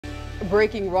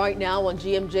Breaking right now on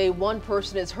GMJ, one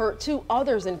person is hurt, two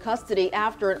others in custody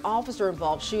after an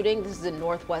officer-involved shooting. This is in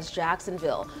Northwest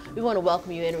Jacksonville. We want to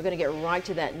welcome you in. We're going to get right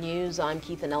to that news. I'm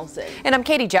Keitha Nelson. And I'm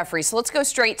Katie Jeffries. So let's go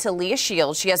straight to Leah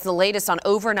Shields. She has the latest on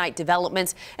overnight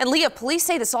developments. And Leah, police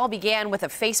say this all began with a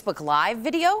Facebook Live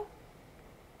video.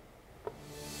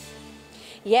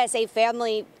 Yes, a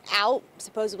family out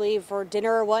supposedly for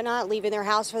dinner or whatnot, leaving their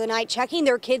house for the night, checking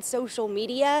their kids' social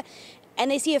media, and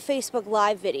they see a Facebook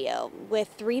Live video with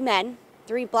three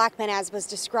black men as was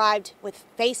described, with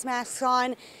face masks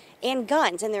on and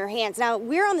guns in their hands. Now,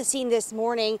 we're on the scene this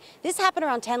morning. This happened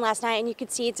around 10 last night, and you can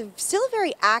see it's still a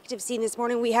very active scene this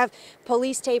morning. We have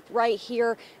police tape right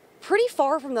here, pretty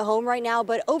far from the home right now,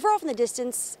 but overall from the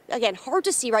distance, again, hard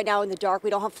to see right now in the dark. We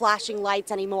don't have flashing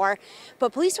lights anymore,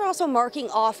 but police are also marking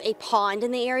off a pond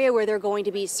in the area where they're going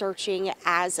to be searching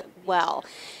as well.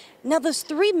 Now, those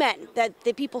three men that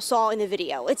the people saw in the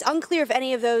video, it's unclear if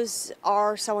any of those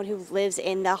are someone who lives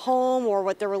in the home or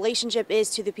what their relationship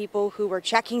is to the people who were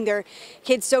checking their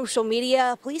kids' social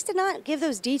media. Police did not give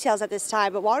those details at this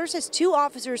time, but Waters says two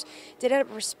officers did end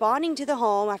up responding to the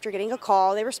home after getting a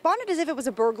call. They responded as if it was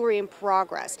a burglary in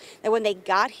progress. And when they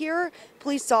got here,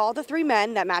 police saw the three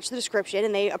men that matched the description,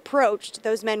 and they approached.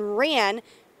 Those men ran,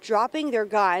 dropping their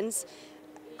guns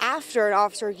after an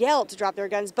officer yelled to drop their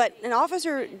guns, but an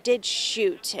officer did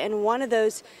shoot, and one of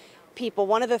those people,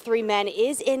 one of the three men,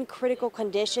 is in critical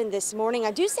condition this morning.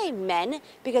 I do say men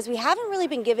because we haven't really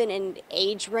been given an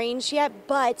age range yet,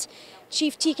 but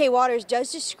Chief TK Waters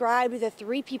does describe the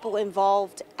three people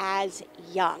involved as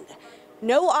young.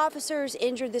 No officers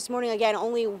injured this morning. Again,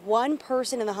 only one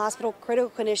person in the hospital, critical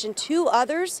condition, two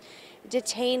others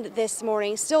detained this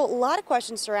morning. Still a lot of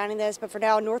questions surrounding this, but for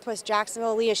now, Northwest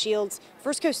Jacksonville, Leah Shields,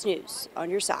 First Coast News on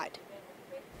your side.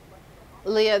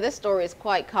 Leah, this story is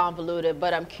quite convoluted,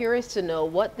 but I'm curious to know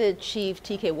what did Chief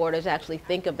TK Waters actually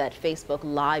think of that Facebook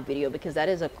Live video, because that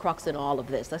is a crux in all of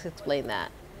this. Let's explain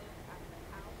that.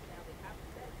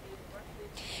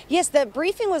 Yes, the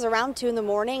briefing was around 2 in the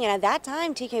morning, and at that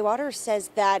time, TK Waters says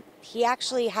that he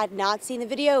actually had not seen the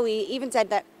video. He even said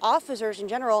that officers in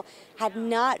general had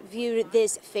not viewed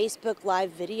this Facebook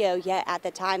Live video yet at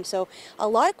the time. So a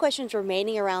lot of questions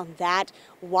remaining around that.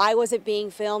 Why was it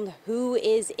being filmed? Who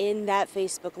is in that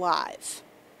Facebook Live?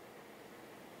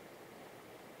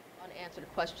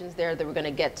 Unanswered questions there that we're going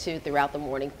to get to throughout the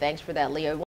morning. Thanks for that, Leah.